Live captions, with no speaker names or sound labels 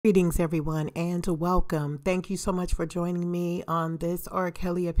Greetings, everyone, and welcome. Thank you so much for joining me on this R.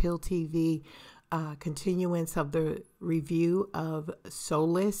 Kelly Appeal TV continuance of the review of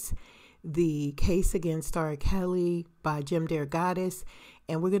Solace, the case against R. Kelly by Jim DeRogatis.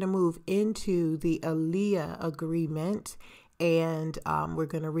 And we're going to move into the Allyiah agreement, and we're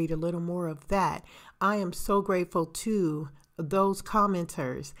going to read a little more of that. I am so grateful to those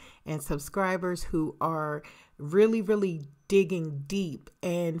commenters and subscribers who are really digging deep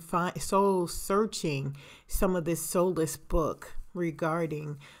and soul searching some of this Solace book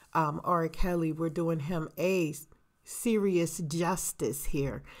regarding R. Kelly. We're doing him a serious justice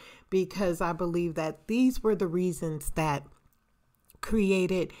here, because I believe that these were the reasons that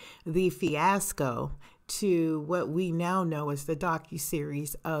created the fiasco to what we now know as the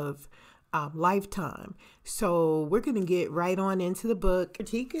docuseries of Lifetime. So we're going to get right on into the book,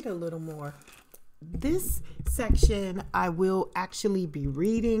 critique it a little more. This section I will actually be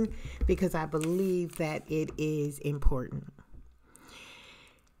reading because I believe that it is important.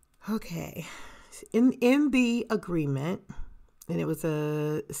 Okay. In the agreement, and it was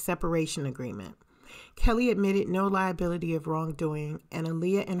a separation agreement, Kelly admitted no liability of wrongdoing, and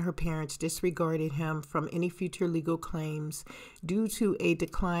Allyiah and her parents disregarded him from any future legal claims due to a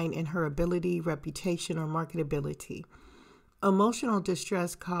decline in her ability, reputation, or marketability. Emotional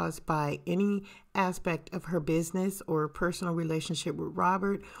distress caused by any aspect of her business or personal relationship with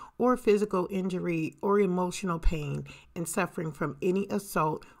Robert, or physical injury or emotional pain and suffering from any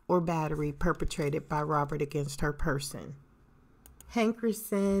assault or battery perpetrated by Robert against her person.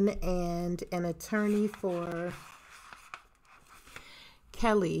 Hankerson and an attorney for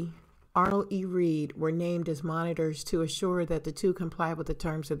Kelly, Arnold E. Reed, were named as monitors to assure that the two comply with the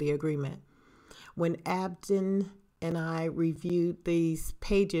terms of the agreement. When Abden and I reviewed these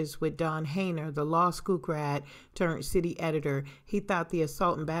pages with Don Hayner, the law school grad turned city editor, he thought the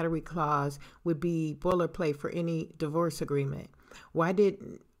assault and battery clause would be boilerplate for any divorce agreement. We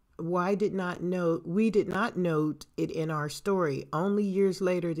did not note it in our story. Only years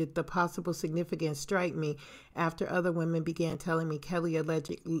later did the possible significance strike me, after other women began telling me Kelly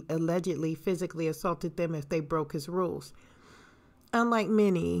allegedly physically assaulted them if they broke his rules. Unlike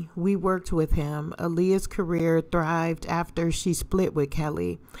many, we worked with him. Allyiah's career thrived after she split with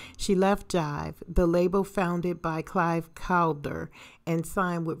Kelly. She left Jive, the label founded by Clive Calder, and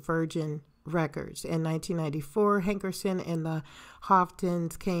signed with Virgin Records. In 1994, Hankerson and the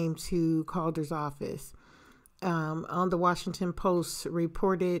Hoftons came to Calder's office. On the Washington Post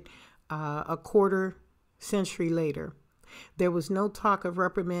reported a quarter century later, there was no talk of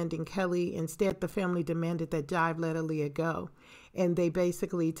reprimanding Kelly. Instead, the family demanded that Jive let Allyiah go. And they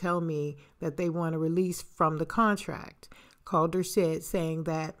basically tell me that they want a release from the contract. Calder said, saying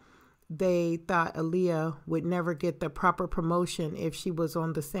that they thought Allyiah would never get the proper promotion if she was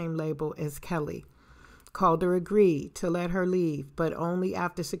on the same label as Kelly. Calder agreed to let her leave, but only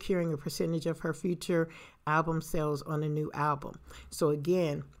after securing a percentage of her future album sales on a new album. So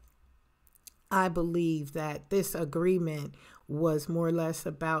again, I believe that this agreement was more or less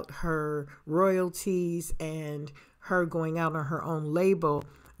about her royalties and her going out on her own label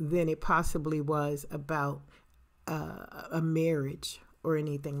than it possibly was about a marriage or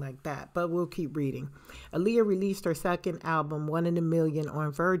anything like that. But we'll keep reading. Allyiah released her second album, One in a Million,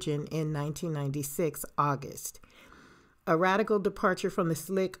 on Virgin in 1996, August. A radical departure from the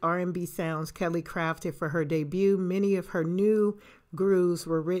slick R&B sounds Kelly crafted for her debut. Many of her new grooves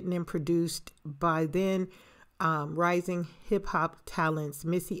were written and produced by then rising hip-hop talents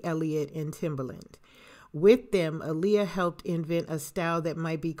Missy Elliott and Timbaland. With them, Allyiah helped invent a style that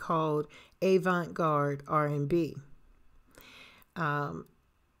might be called avant-garde R&B. The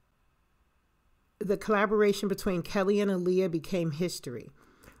collaboration between Kelly and Allyiah became history.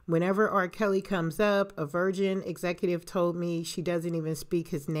 Whenever R. Kelly comes up, a Virgin executive told me she doesn't even speak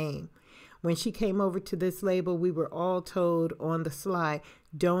his name. When she came over to this label, we were all told on the sly,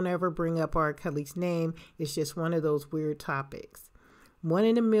 don't ever bring up R. Kelly's name. It's just one of those weird topics. One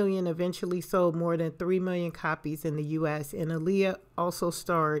in a Million eventually sold more than 3 million copies in the U.S., and Allyiah also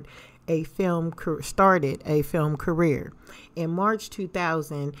started a film career. In March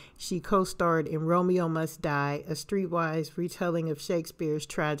 2000, she co-starred in Romeo Must Die, a streetwise retelling of Shakespeare's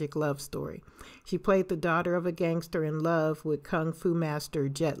tragic love story. She played the daughter of a gangster in love with Kung Fu master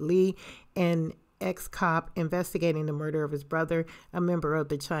Jet Li, an ex-cop investigating the murder of his brother, a member of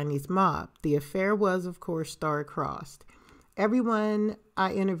the Chinese mob. The affair was, of course, star-crossed. Everyone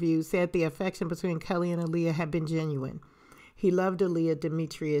I interviewed said the affection between Kelly and Allyiah had been genuine. He loved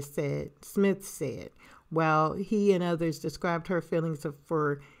Allyiah, Smith said, while he and others described her feelings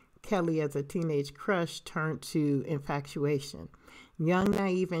for Kelly as a teenage crush turned to infatuation. Young,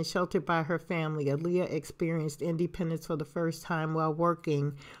 naive, and sheltered by her family, Allyiah experienced independence for the first time while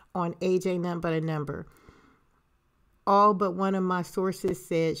working on Age Ain't Nothing But a Number. All but one of my sources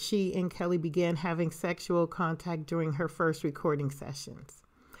said she and Kelly began having sexual contact during her first recording sessions.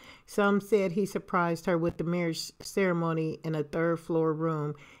 Some said he surprised her with the marriage ceremony in a third-floor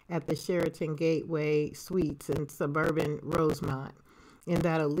room at the Sheraton Gateway Suites in suburban Rosemont, and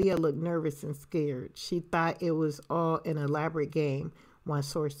that Allyiah looked nervous and scared. She thought it was all an elaborate game, one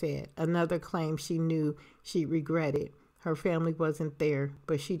source said. Another claimed she knew she regretted. Her family wasn't there,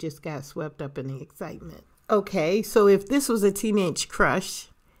 but she just got swept up in the excitement. Okay, so if this was a teenage crush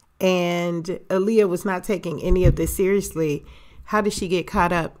and Allyiah was not taking any of this seriously, how did she get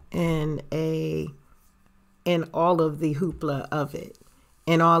caught up in all of the hoopla of it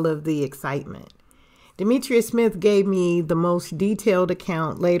and all of the excitement? Demetrius Smith gave me the most detailed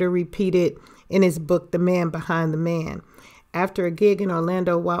account, later repeated in his book, The Man Behind the Man. After a gig in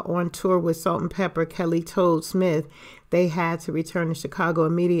Orlando while on tour with Salt and Pepper, Kelly told Smith they had to return to Chicago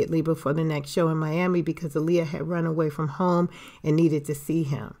immediately before the next show in Miami because Allyiah had run away from home and needed to see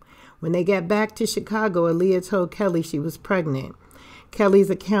him. When they got back to Chicago, Allyiah told Kelly she was pregnant. Kelly's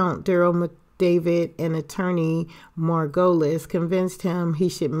account, Daryl McDavid and attorney Margolis, convinced him he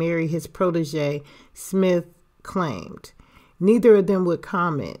should marry his protege, Smith claimed. Neither of them would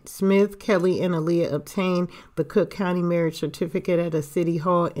comment. Smith, Kelly, and Allyiah obtained the Cook County marriage certificate at a city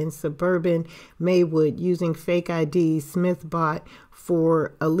hall in suburban Maywood using fake IDs Smith bought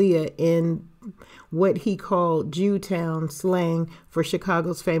for Allyiah in what he called Jewtown slang for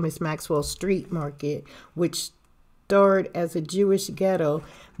Chicago's famous Maxwell Street Market, which started as a Jewish ghetto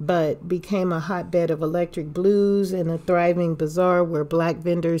but became a hotbed of electric blues and a thriving bazaar where black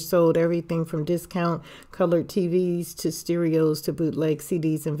vendors sold everything from discount colored TVs to stereos to bootleg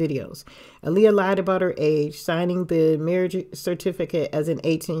CDs and videos. Allyiah lied about her age, signing the marriage certificate as an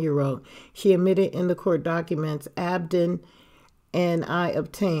 18-year-old. She admitted in the court documents Abden and I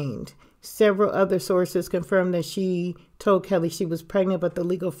obtained. Several other sources confirmed that she told Kelly she was pregnant, but the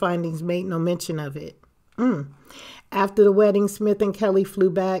legal findings made no mention of it. After the wedding, Smith and Kelly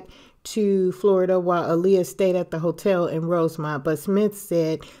flew back to Florida while Allyiah stayed at the hotel in Rosemont. But Smith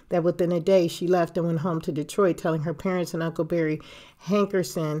said that within a day she left and went home to Detroit, telling her parents and Uncle Barry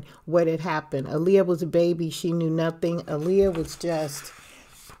Hankerson what had happened. Allyiah was a baby. She knew nothing. Allyiah was just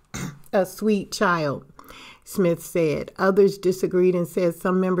a sweet child, Smith said. Others disagreed and said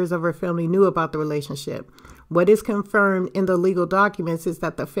some members of her family knew about the relationship. What is confirmed in the legal documents is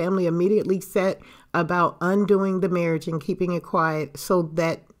that the family immediately set about undoing the marriage and keeping it quiet so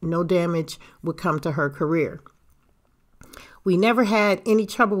that no damage would come to her career. We never had any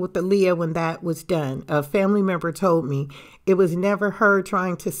trouble with Allyiah when that was done. A family member told me it was never her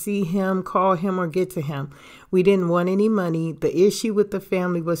trying to see him, call him, or get to him. We didn't want any money. The issue with the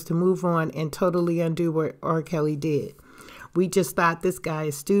family was to move on and totally undo what R. Kelly did. We just thought this guy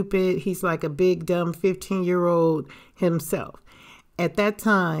is stupid. He's like a big, dumb 15-year-old himself. At that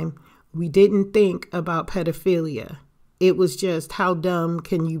time, we didn't think about pedophilia. It was just, how dumb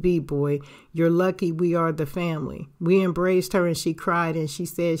can you be, boy? You're lucky we are the family. We embraced her and she cried and she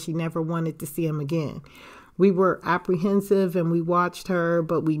said she never wanted to see him again. We were apprehensive and we watched her,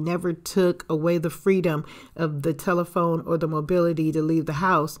 but we never took away the freedom of the telephone or the mobility to leave the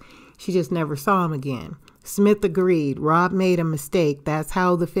house. She just never saw him again. Smith agreed. Rob made a mistake. That's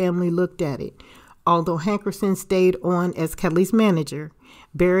how the family looked at it. Although Hankerson stayed on as Kelly's manager,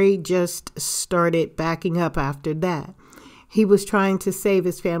 Barry just started backing up after that. He was trying to save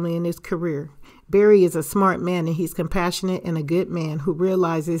his family and his career. Barry is a smart man and he's compassionate and a good man who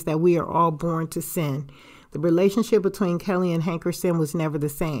realizes that we are all born to sin. The relationship between Kelly and Hankerson was never the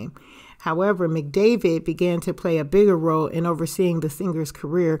same. However, McDavid began to play a bigger role in overseeing the singer's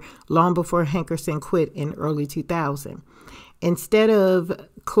career long before Hankerson quit in early 2000. Instead of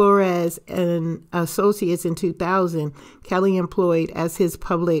Clores and Associates in 2000, Kelly employed as his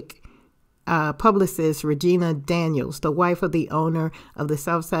publicist Regina Daniels, the wife of the owner of the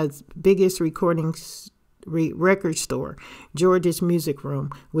Southside's biggest record store, George's Music Room,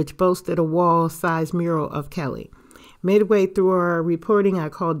 which boasted a wall-sized mural of Kelly. Midway through our reporting, I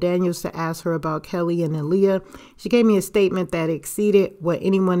called Daniels to ask her about Kelly and Allyiah. She gave me a statement that exceeded what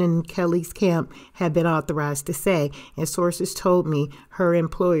anyone in Kelly's camp had been authorized to say, and sources told me her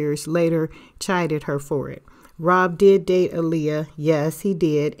employers later chided her for it. Rob did date Allyiah. Yes, he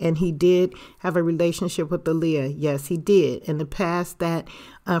did. And he did have a relationship with Allyiah. Yes, he did. In the past, that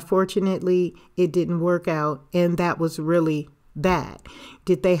unfortunately, it didn't work out, and that was really that.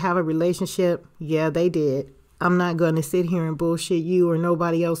 Did they have a relationship? Yeah, they did. I'm not going to sit here and bullshit you or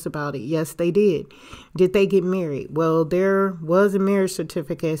nobody else about it. Yes, they did. Did they get married? Well, there was a marriage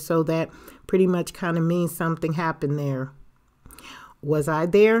certificate, so that pretty much kind of means something happened there. Was I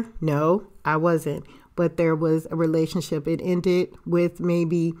there? No, I wasn't. But there was a relationship. It ended with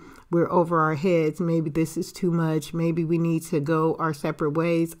maybe we're over our heads. Maybe this is too much. Maybe we need to go our separate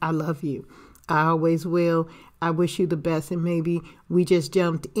ways. I love you. I always will. I wish you the best. And maybe we just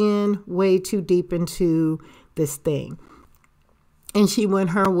jumped in way too deep into this thing. And she went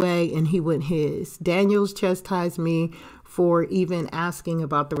her way and he went his. Daniels chastised me for even asking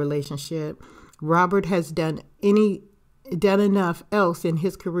about the relationship. Robert has done enough else in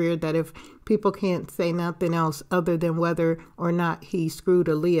his career that if people can't say nothing else other than whether or not he screwed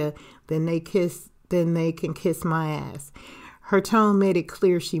Allyiah, then they can kiss my ass. Her tone made it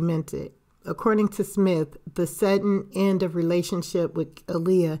clear she meant it. According to Smith, the sudden end of relationship with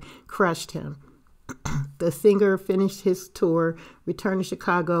Allyiah crushed him. The singer finished his tour, returned to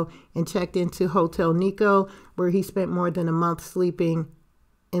Chicago, and checked into Hotel Nico, where he spent more than a month sleeping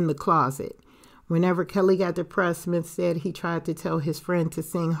in the closet. Whenever Kelly got depressed, Smith said he tried to tell his friend to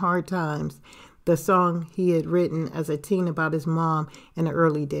sing Hard Times, the song he had written as a teen about his mom in the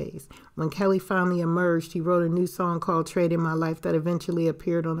early days. When Kelly finally emerged, he wrote a new song called Trade in My Life that eventually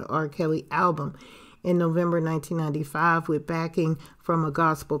appeared on the R. Kelly album in November 1995 with backing from a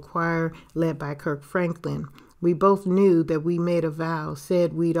gospel choir led by Kirk Franklin. We both knew that we made a vow,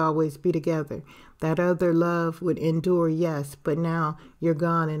 said we'd always be together. That other love would endure, yes, but now you're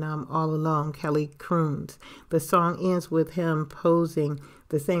gone and I'm all alone, Kelly croons. The song ends with him posing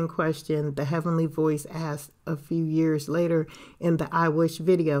the same question the heavenly voice asked a few years later in the I Wish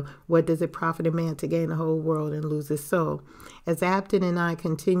video: what does it profit a man to gain the whole world and lose his soul? As Apton and I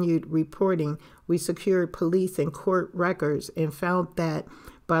continued reporting, we secured police and court records and found that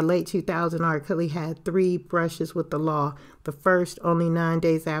by late 2000, R. Kelly had 3 brushes with the law, the first only 9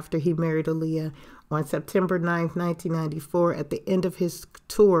 days after he married Allyiah. On September 9, 1994, at the end of his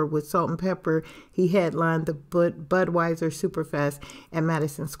tour with Salt-N-Pepa, he headlined the Budweiser Superfest at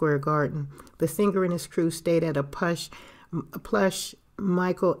Madison Square Garden. The singer and his crew stayed at a plush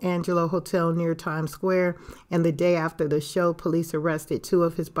Michelangelo Hotel near Times Square, and the day after the show, police arrested 2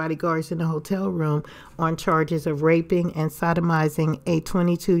 of his bodyguards in the hotel room on charges of raping and sodomizing a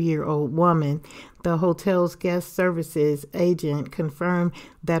 22-year-old woman. The hotel's guest services agent confirmed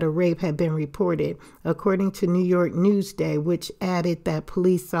that a rape had been reported, according to New York Newsday, which added that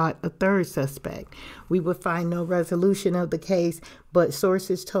police sought a 3rd suspect. We would find no resolution of the case, but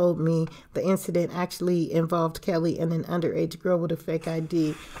sources told me the incident actually involved Kelly and an underage girl with a fake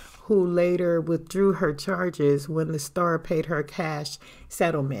ID, who later withdrew her charges when the star paid her cash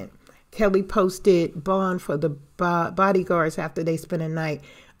settlement. Kelly posted bond for the bodyguards after they spent a night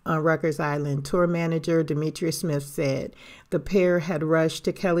on Rikers Island. Tour manager Demetrius Smith said the pair had rushed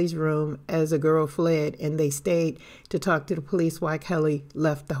to Kelly's room as a girl fled, and they stayed to talk to the police while Kelly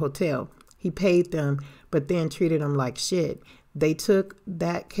left the hotel. He paid them, but then treated them like shit. They took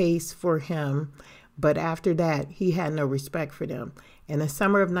that case for him, but after that, he had no respect for them. In the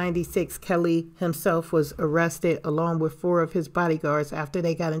summer of '96, Kelly himself was arrested along with 4 of his bodyguards after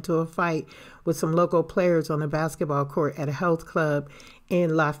they got into a fight with some local players on a basketball court at a health club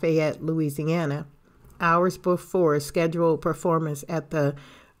in Lafayette, Louisiana. Hours before a scheduled performance at the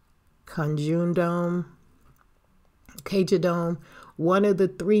Cajun Dome, one of the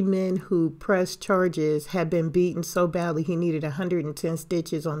 3 men who pressed charges had been beaten so badly he needed 110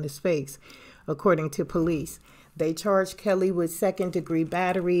 stitches on his face, according to police. They charged Kelly with 2nd-degree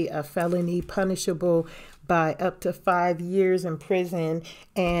battery, a felony punishable by up to 5 years in prison,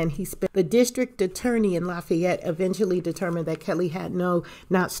 and the district attorney in Lafayette eventually determined that Kelly had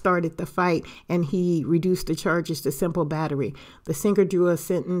not started the fight, and he reduced the charges to simple battery. The singer drew a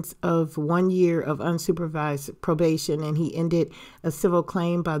sentence of 1 year of unsupervised probation, and he ended a civil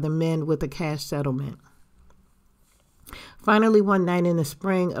claim by the men with a cash settlement. Finally, one night in the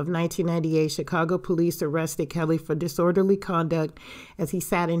spring of 1998, Chicago police arrested Kelly for disorderly conduct as he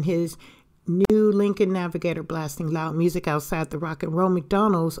sat in his new Lincoln Navigator blasting loud music outside the Rock and Roll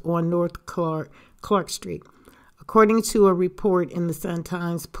McDonald's on North Clark Street. According to a report in the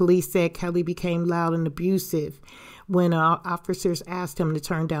Sun-Times, police said Kelly became loud and abusive when officers asked him to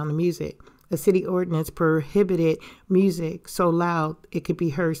turn down the music. A city ordinance prohibited music so loud it could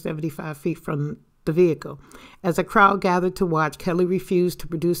be heard 75 feet from the vehicle. As a crowd gathered to watch, Kelly refused to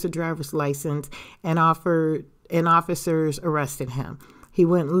produce a driver's license, and officers arrested him. He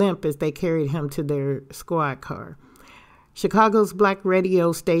went limp as they carried him to their squad car. Chicago's black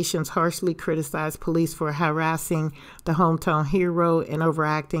radio stations harshly criticized police for harassing the hometown hero and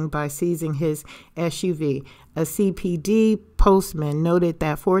overacting by seizing his SUV. A CPD postman noted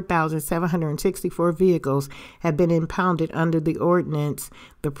that 4,764 vehicles had been impounded under the ordinance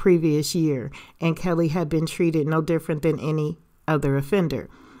the previous year, and Kelly had been treated no different than any other offender.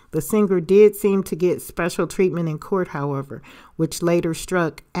 The singer did seem to get special treatment in court, however, which later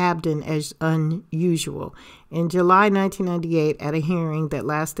struck Abden as unusual. In July 1998, at a hearing that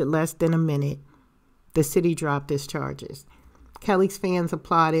lasted less than a minute, the city dropped his charges. Kelly's fans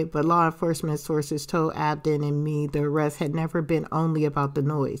applauded, but law enforcement sources told Abden and me the arrest had never been only about the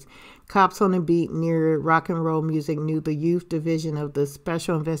noise. Cops on the beat near rock and roll music knew the youth division of the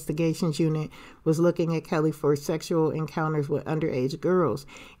Special Investigations Unit was looking at Kelly for sexual encounters with underage girls,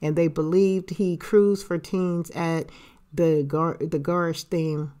 and they believed he cruised for teens at the Garish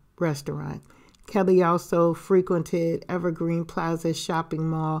theme restaurant. Kelly also frequented Evergreen Plaza shopping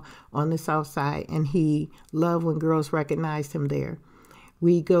mall on the south side, and he loved when girls recognized him there.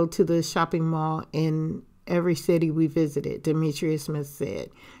 We go to the shopping mall in every city we visited, Demetrius Smith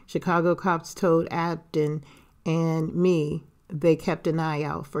said. Chicago cops told Abden and me they kept an eye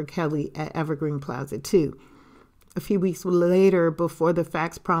out for Kelly at Evergreen Plaza, too. A few weeks later, before the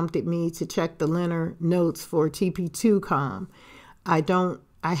facts prompted me to check the liner notes for TP2Com,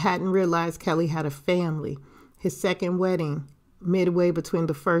 I hadn't realized Kelly had a family. His second wedding, midway between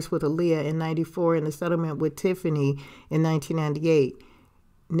the first with Allyiah in 94 and the settlement with Tiffany in 1998,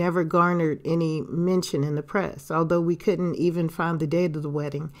 never garnered any mention in the press. Although we couldn't even find the date of the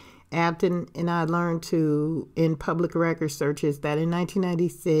wedding, Abden and I learned in public record searches that in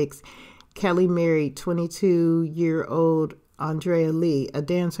 1996, Kelly married 22-year-old Andrea Lee, a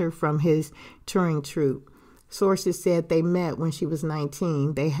dancer from his touring troupe. Sources said they met when she was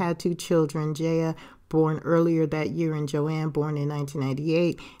 19. They had 2 children, Jaya, born earlier that year, and Joanne, born in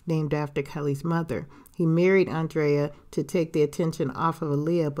 1998, named after Kelly's mother. He married Andrea to take the attention off of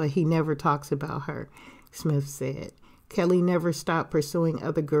Allyiah, but he never talks about her, Smith said. Kelly never stopped pursuing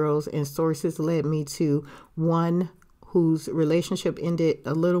other girls, and sources led me to one whose relationship ended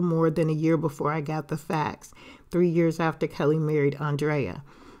a little more than a year before I got the facts, 3 years after Kelly married Andrea.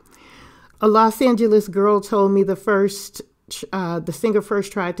 A Los Angeles girl told me the singer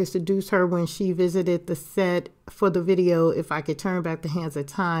first tried to seduce her when she visited the set for the video If I Could Turn Back the Hands of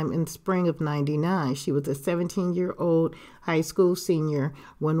Time in the spring of '99. She was a 17-year-old high school senior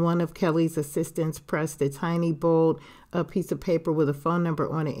when one of Kelly's assistants pressed a tiny bold piece of paper with a phone number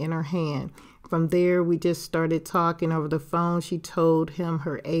on it in her hand. From there, we just started talking over the phone. She told him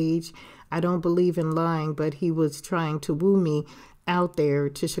her age. I don't believe in lying, but he was trying to woo me out there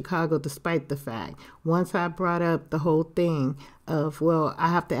to Chicago despite the fact. Once I brought up the whole thing of, well, I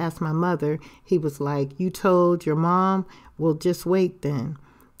have to ask my mother, he was like, you told your mom? Well, just wait then.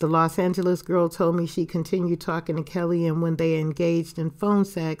 The Los Angeles girl told me she continued talking to Kelly, and when they engaged in phone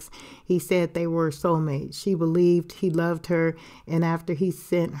sex, he said they were soulmates. She believed he loved her, and after he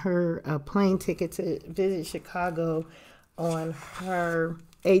sent her a plane ticket to visit Chicago on her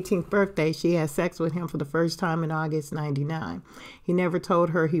 18th birthday, she had sex with him for the first time in August '99. He never told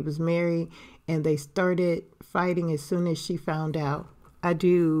her he was married, and they started fighting as soon as she found out. I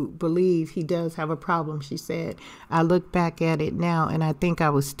do believe he does have a problem, she said. I look back at it now, and I think I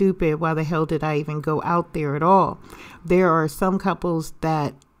was stupid. Why the hell did I even go out there at all? There are some couples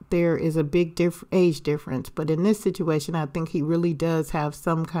that there is a big age difference, but in this situation, I think he really does have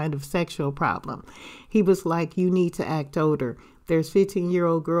some kind of sexual problem. He was like, you need to act older. There's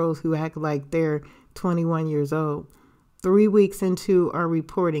 15-year-old girls who act like they're 21 years old. 3 weeks into our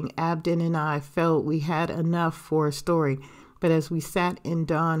reporting, Abden and I felt we had enough for a story. But as we sat in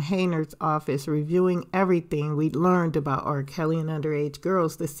Don Hayner's office reviewing everything we'd learned about R. Kelly and underage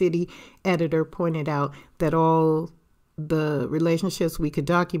girls, the city editor pointed out that all the relationships we could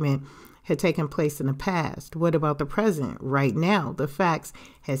document had taken place in the past. What about the present? Right now, the facts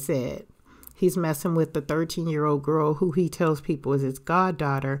had said. He's messing with the 13-year-old girl who he tells people is his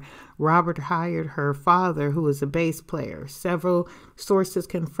goddaughter. Robert hired her father, who is a bass player. Several sources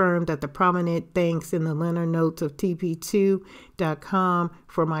confirmed that the prominent thanks in the liner notes of TP2.com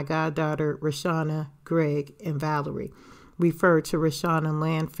for my goddaughter, Rashana, Greg, and Valerie referred to Rashana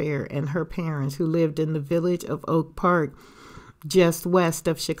Landfair and her parents, who lived in the village of Oak Park, just west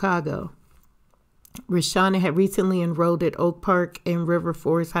of Chicago. Rashana had recently enrolled at Oak Park and River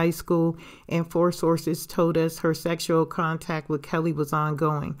Forest High School, and 4 sources told us her sexual contact with Kelly was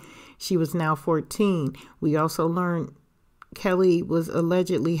ongoing. She was now 14. We also learned Kelly was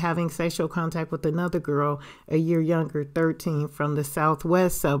allegedly having sexual contact with another girl a year younger, 13, from the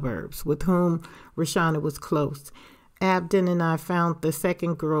southwest suburbs, with whom Rashana was close. Abden and I found the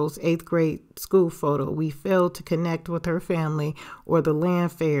second girl's 8th grade school photo. We failed to connect with her family or the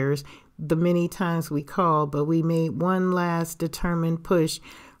land fairs the many times we called, but we made one last determined push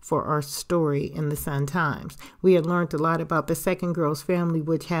for our story in the Sun-Times. We had learned a lot about the second girl's family,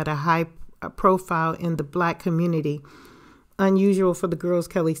 which had a high profile in the Black community, unusual for the girls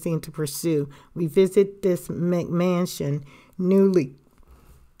Kelly seemed to pursue. We visit this McMansion, newly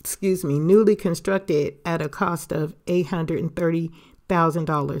constructed at a cost of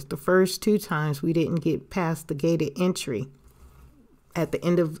 $830,000. The first 2 times we didn't get past the gated entry at the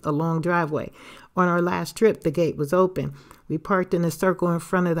end of a long driveway. On our last trip, the gate was open. We parked in a circle in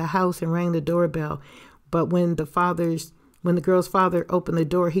front of the house and rang the doorbell. But when the girl's father opened the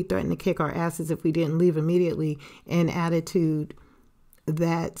door, he threatened to kick our asses if we didn't leave immediately, an attitude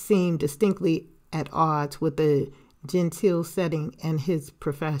that seemed distinctly at odds with the genteel setting and his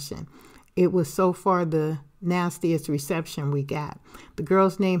profession. It was so far the nastiest reception we got. The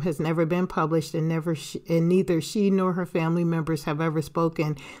girl's name has never been published, and neither she nor her family members have ever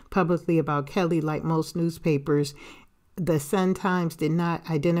spoken publicly about Kelly. Like most newspapers, the Sun-Times did not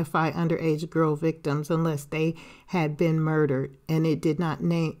identify underage girl victims unless they had been murdered, and it did not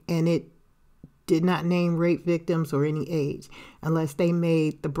name rape victims or any age, unless they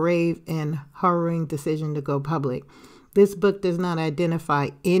made the brave and harrowing decision to go public. This book does not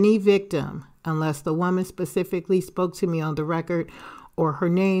identify any victim unless the woman specifically spoke to me on the record or her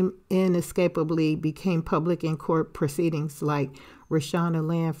name inescapably became public in court proceedings like Rashana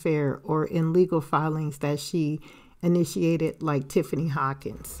Landfair, or in legal filings that she initiated like Tiffany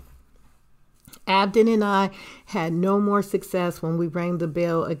Hawkins. Abden and I had no more success when we rang the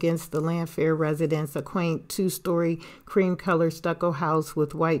bell against the Landfair residence, a quaint 2-story cream-colored stucco house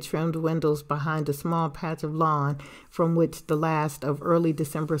with white trimmed windows behind a small patch of lawn from which the last of early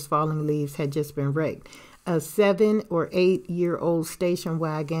December's falling leaves had just been raked. A 7 or 8-year-old station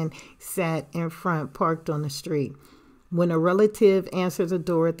wagon sat in front, parked on the street. When a relative answered the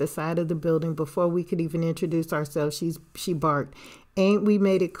door at the side of the building, before we could even introduce ourselves, she barked, "Ain't we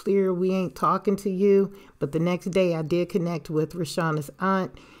made it clear we ain't talking to you?" But the next day I did connect with Rashana's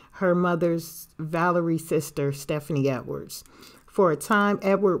aunt, her mother's Valerie sister, Stephanie Edwards. For a time,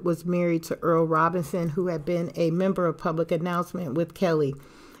 Edward was married to Earl Robinson, who had been a member of Public Announcement with Kelly.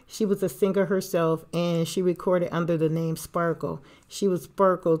 She was a singer herself, and she recorded under the name Sparkle. She was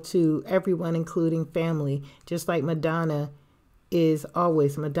Sparkle to everyone, including family, just like Madonna is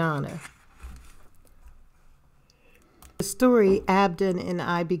always Madonna. The story Abden and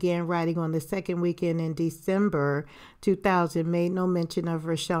I began writing on the second weekend in December 2000 made no mention of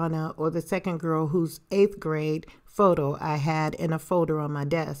Rashana or the second girl whose 8th grade photo I had in a folder on my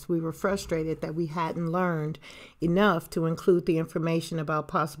desk. We were frustrated that we hadn't learned enough to include the information about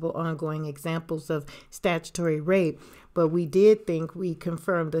possible ongoing examples of statutory rape, but we did think we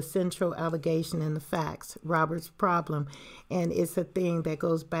confirmed the central allegation in the facts. Robert's problem, and it's a thing that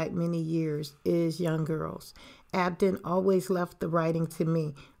goes back many years, is young girls. Abden always left the writing to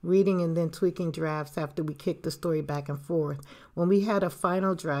me, reading and then tweaking drafts after we kicked the story back and forth. When we had a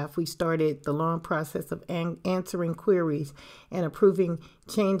final draft, we started the long process of answering queries and approving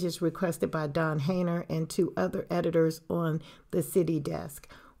changes requested by Don Hayner and 2 other editors on the city desk.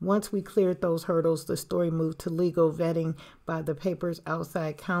 Once we cleared those hurdles, the story moved to legal vetting by the paper's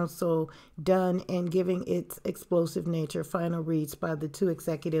outside counsel, done, and giving its explosive nature final reads by the 2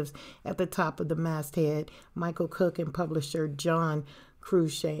 executives at the top of the masthead, Michael Cook and publisher John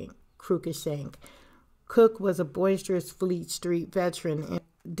Cruikshank. Cook was a boisterous Fleet Street veteran. And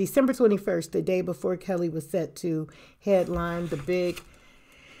December 21st, the day before Kelly was set to headline the big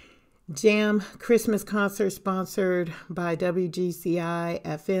Jam Christmas concert sponsored by WGCI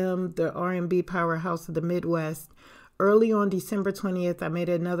FM, the R&B powerhouse of the Midwest. Early on December 20th, I made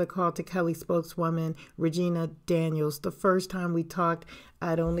another call to Kelly spokeswoman Regina Daniels. The first time we talked,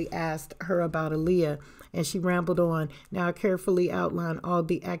 I'd only asked her about Allyiah, and she rambled on. Now I carefully outlined all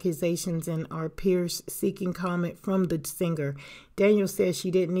the accusations and our peers seeking comment from the singer. Daniel says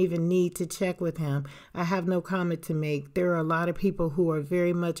she didn't even need to check with him. I have no comment to make. There are a lot of people who are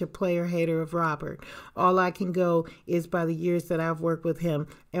very much a player hater of Robert. All I can go is by the years that I've worked with him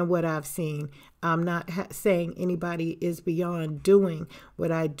and what I've seen. I'm not saying anybody is beyond doing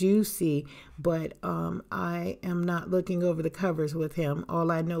what I do see, but I am not looking over the covers with him.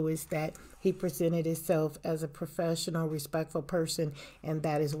 All I know is that he presented himself as a professional, respectful person, and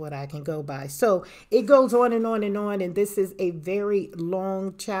that is what I can go by. So it goes on and on and on, and this is a very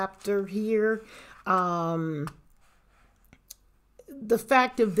long chapter here. The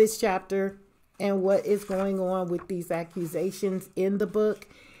fact of this chapter and what is going on with these accusations in the book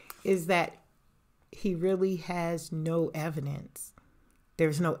is that he really has no evidence.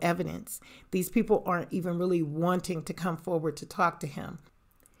 There's no evidence. These people aren't even really wanting to come forward to talk to him.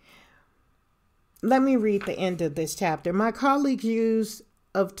 Let me read the end of this chapter. My colleagues' use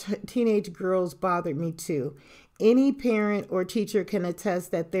of teenage girls bothered me too. Any parent or teacher can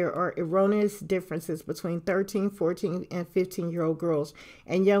attest that there are erroneous differences between 13, 14, and 15-year-old girls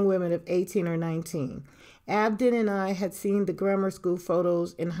and young women of 18 or 19. Abden and I had seen the grammar school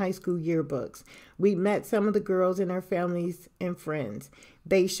photos in high school yearbooks. We met some of the girls and their families and friends.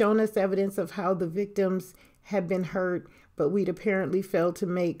 They'd shown us evidence of how the victims had been hurt, but we'd apparently failed to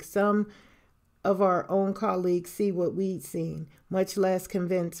make some of our own colleagues see what we'd seen, much less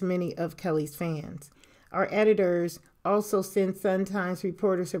convince many of Kelly's fans. Our editors also sent Sun-Times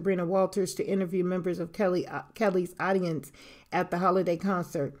reporter Sabrina Walters to interview members of Kelly's audience at the holiday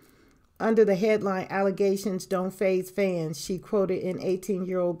concert. Under the headline, "Allegations Don't Faze Fans," she quoted an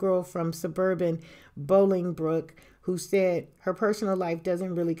 18-year-old girl from suburban Bolingbrook who said, "Her personal life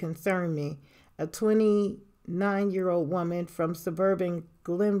doesn't really concern me." A 29-year-old woman from suburban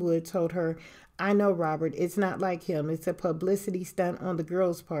Glenwood told her, "I know, Robert, it's not like him. It's a publicity stunt on the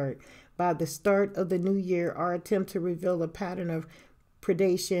girl's part. By the start of the new year, our attempt to reveal a pattern of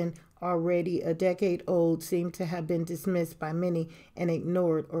predation already a decade old seemed to have been dismissed by many and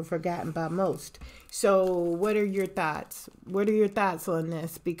ignored or forgotten by most." So what are your thoughts? What are your thoughts on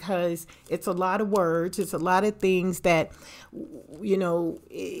this? Because it's a lot of words. It's a lot of things that, you know,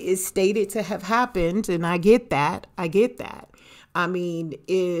 is stated to have happened. And I get that. I get that. I mean,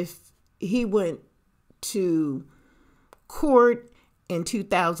 if he went to court in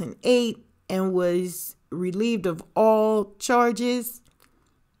 2008 and was relieved of all charges,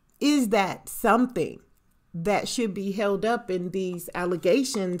 is that something that should be held up in these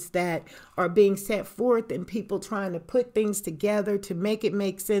allegations that are being set forth and people trying to put things together to make it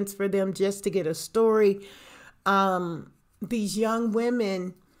make sense for them just to get a story? These young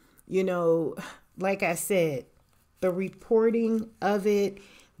women, you know, like I said, the reporting of it,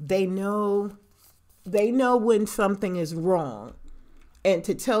 they know when something is wrong. And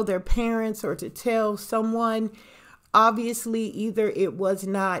to tell their parents or to tell someone, obviously either it was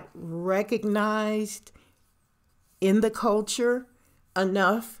not recognized in the culture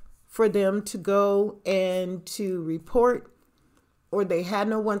enough for them to go and to report, or they had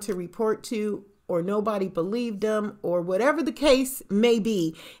no one to report to, or nobody believed them, or whatever the case may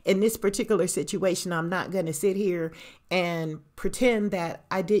be. In this particular situation, I'm not going to sit here and pretend that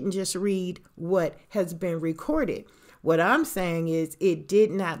I didn't just read what has been recorded. What I'm saying is it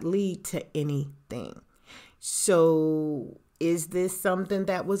did not lead to anything. So is this something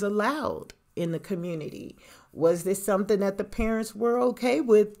that was allowed in the community? Was this something that the parents were okay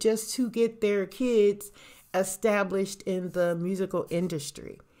with just to get their kids established in the musical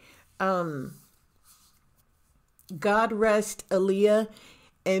industry? God rest Allyiah,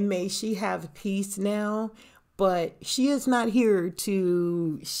 and may she have peace now. But she is not here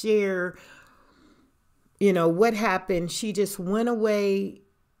to share, you know, what happened. She just went away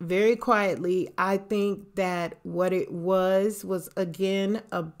very quietly. I think that what it was again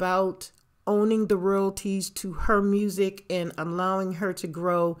about owning the royalties to her music and allowing her to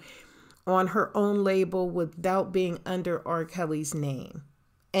grow on her own label without being under R. Kelly's name.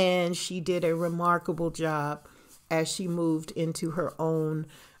 And she did a remarkable job as she moved into her own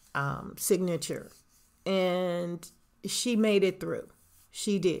signature. And she made it through.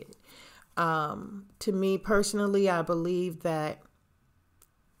 She did. To me personally, I believe that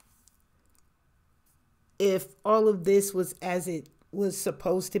if all of this was as it was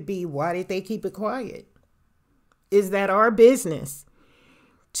supposed to be, why did they keep it quiet? Is that our business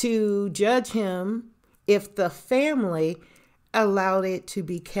to judge him if the family allowed it to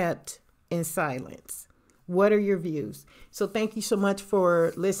be kept in silence? What are your views? So thank you so much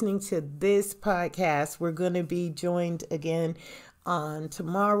for listening to this podcast. We're going to be joined again on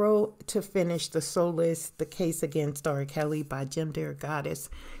tomorrow to finish The Solace, The Case Against R. Kelly by Jim DeRogatis.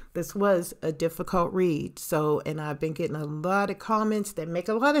 This was a difficult read. And I've been getting a lot of comments that make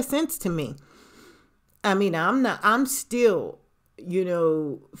a lot of sense to me. I mean, I'm still,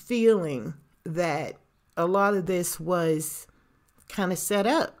 feeling that a lot of this was kind of set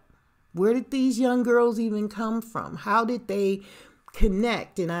up. Where did these young girls even come from? How did they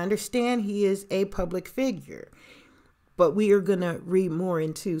connect? And I understand he is a public figure, but we are going to read more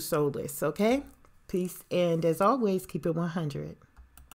into Solace, okay? Peace. And as always, keep it 100.